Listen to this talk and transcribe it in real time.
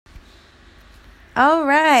All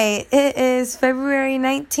right, it is February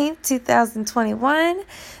 19th, 2021.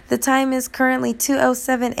 The time is currently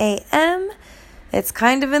 2:07 a.m. It's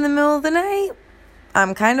kind of in the middle of the night.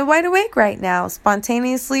 I'm kind of wide awake right now,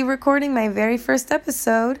 spontaneously recording my very first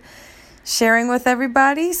episode, sharing with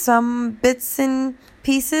everybody some bits and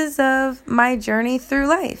pieces of my journey through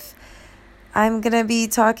life. I'm going to be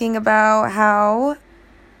talking about how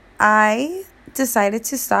I decided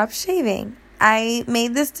to stop shaving. I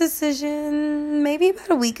made this decision maybe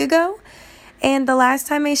about a week ago, and the last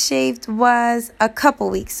time I shaved was a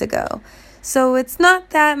couple weeks ago. So it's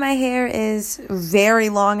not that my hair is very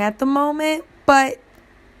long at the moment, but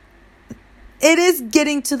it is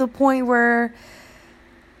getting to the point where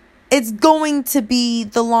it's going to be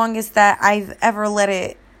the longest that I've ever let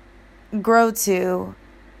it grow to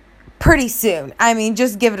pretty soon. I mean,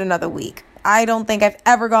 just give it another week. I don't think I've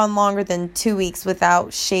ever gone longer than 2 weeks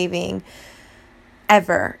without shaving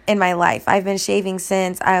ever in my life. I've been shaving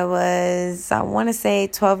since I want to say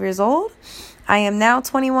 12 years old. I am now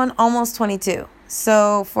 21, almost 22.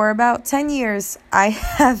 So for about 10 years, I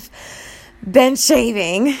have been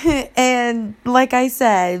shaving. And like I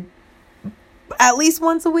said, at least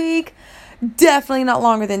once a week, definitely not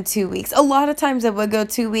longer than 2 weeks. A lot of times I would go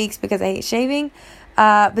 2 weeks because I hate shaving.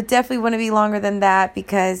 But definitely wouldn't be longer than that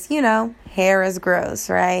because, hair is gross,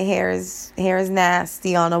 right? Hair is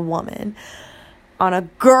nasty on a woman. On a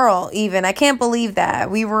girl, even. I can't believe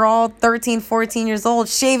that. We were all 13, 14 years old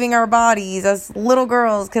shaving our bodies as little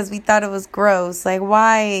girls because we thought it was gross. Like,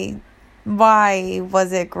 why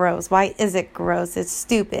was it gross? Why is it gross? It's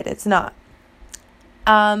stupid. It's not.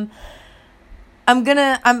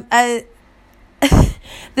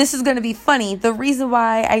 This is gonna be funny. The reason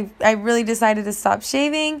why I really decided to stop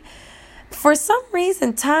shaving, for some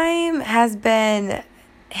reason, time has been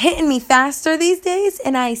hitting me faster these days,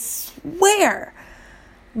 and I swear,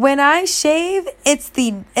 when I shave,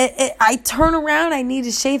 I turn around, I need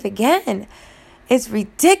to shave again. It's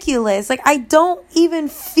ridiculous. Like, I don't even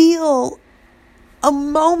feel a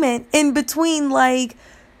moment in between, like,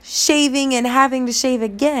 shaving and having to shave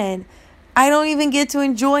again. I don't even get to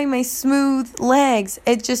enjoy my smooth legs.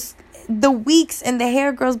 The weeks and the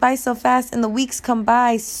hair grows by so fast and the weeks come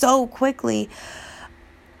by so quickly.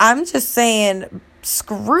 I'm just saying,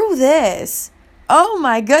 screw this. Oh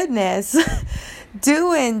my goodness.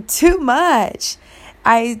 Doing too much.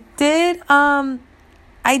 I did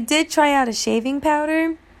try out a shaving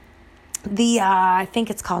powder. I think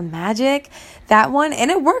it's called Magic, that one,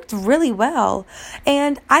 and it worked really well.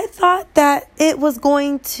 And I thought that it was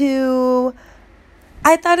going to,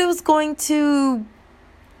 I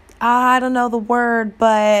don't know the word,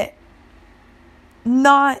 but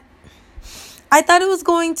I thought it was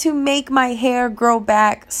going to make my hair grow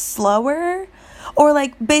back slower, or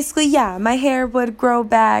my hair would grow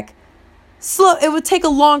back slow. It would take a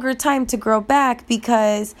longer time to grow back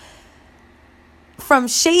because from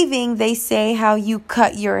shaving, they say how you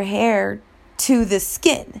cut your hair to the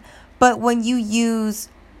skin. But when you use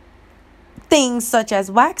things such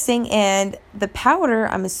as waxing and the powder,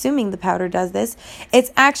 I'm assuming the powder does this,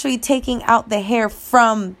 it's actually taking out the hair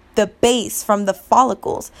from the base, from the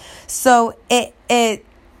follicles. So it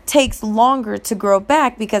takes longer to grow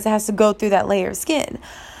back because it has to go through that layer of skin.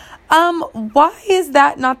 Why is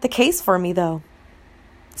that not the case for me, though?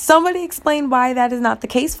 Somebody explain why that is not the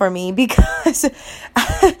case for me, because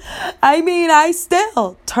I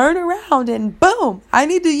still turn around and boom, I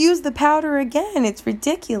need to use the powder again. It's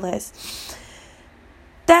ridiculous.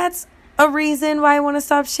 That's a reason why I want to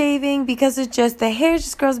stop shaving, because the hair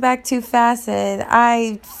just grows back too fast, and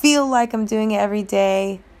I feel like I'm doing it every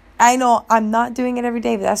day. I know I'm not doing it every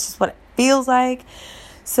day, but that's just what it feels like.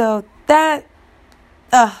 So that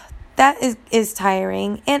is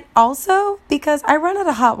tiring. And also because I run out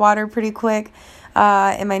of hot water pretty quick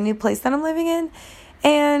in my new place that I'm living in.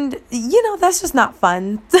 And, that's just not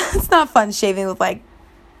fun. It's not fun shaving with what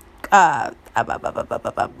am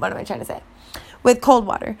I trying to say? With cold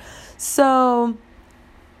water. So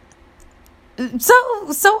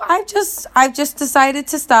I've just decided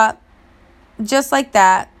to stop just like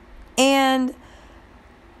that. And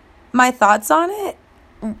my thoughts on it,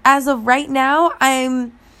 as of right now,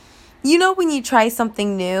 when you try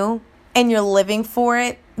something new and you're living for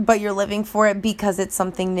it, but you're living for it because it's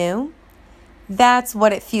something new, that's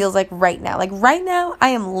what it feels like right now. Like right now, I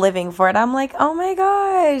am living for it. I'm like, oh my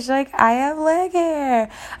gosh, like I have leg hair,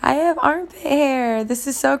 I have armpit hair. This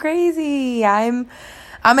is so crazy. I'm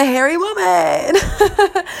a hairy woman,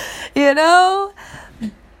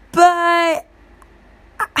 But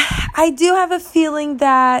I do have a feeling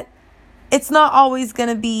that it's not always going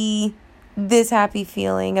to be this happy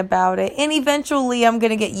feeling about it. And eventually I'm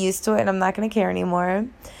going to get used to it and I'm not going to care anymore.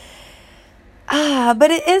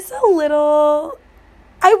 But it is a little,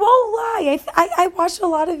 I won't lie. I watched a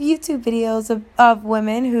lot of YouTube videos of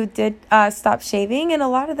women who did stop shaving. And a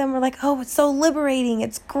lot of them were like, oh, it's so liberating.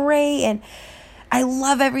 It's great. And I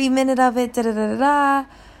love every minute of it. Da, da, da, da, da.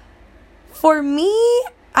 For me,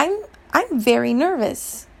 I'm very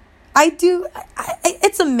nervous.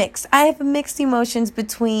 It's a mix. I have mixed emotions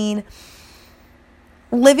between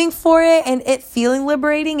living for it and it feeling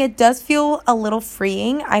liberating. It does feel a little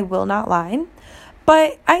freeing, I will not lie.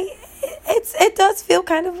 But it does feel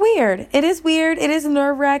kind of weird. It is weird. It is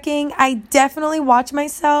nerve-wracking. I definitely watch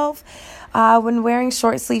myself when wearing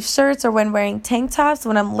short sleeve shirts or when wearing tank tops,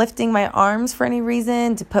 when I'm lifting my arms for any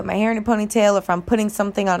reason to put my hair in a ponytail, or if I'm putting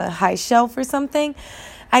something on a high shelf or something.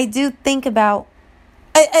 I do think about,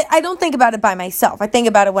 I don't think about it by myself. I think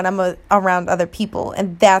about it when I'm around other people,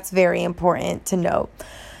 and that's very important to note.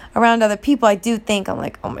 Around other people, I do think, I'm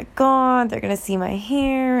like, oh my God, they're going to see my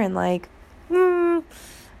hair, and like,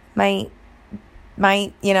 might,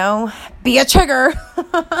 be a trigger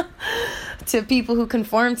to people who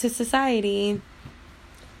conform to society.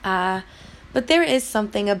 But there is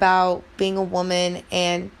something about being a woman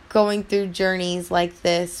and going through journeys like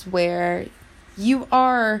this where you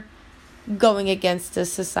are going against a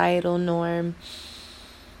societal norm.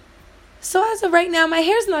 So as of right now, my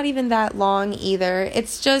hair's not even that long either.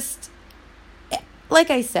 It's just, like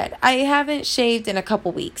I said, I haven't shaved in a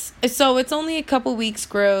couple weeks. So it's only a couple weeks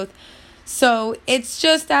growth. So it's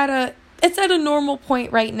just at a normal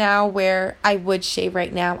point right now where I would shave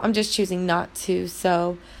right now. I'm just choosing not to.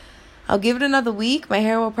 So I'll give it another week. My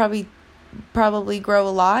hair will probably grow a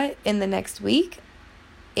lot in the next week.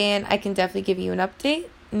 And I can definitely give you an update.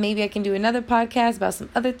 Maybe I can do another podcast about some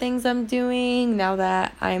other things I'm doing now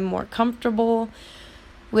that I'm more comfortable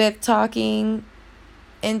with talking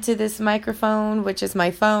into this microphone, which is my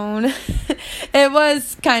phone. It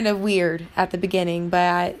was kind of weird at the beginning,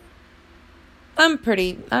 but I'm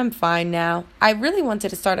fine now. I really wanted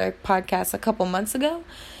to start a podcast a couple months ago,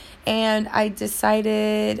 and I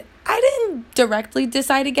didn't directly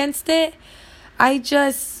decide against it. I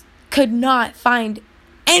just could not find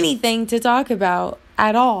anything to talk about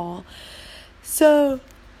at all. So,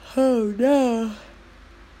 oh no.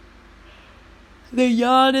 The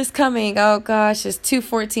yawn is coming. Oh gosh, it's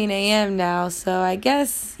 2:14 a.m. now. So I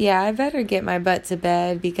guess, I better get my butt to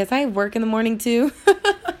bed because I work in the morning too.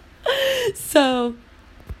 So,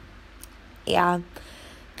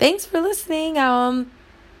 thanks for listening.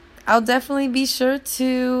 I'll definitely be sure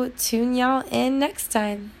to tune y'all in next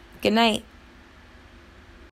time. Good night.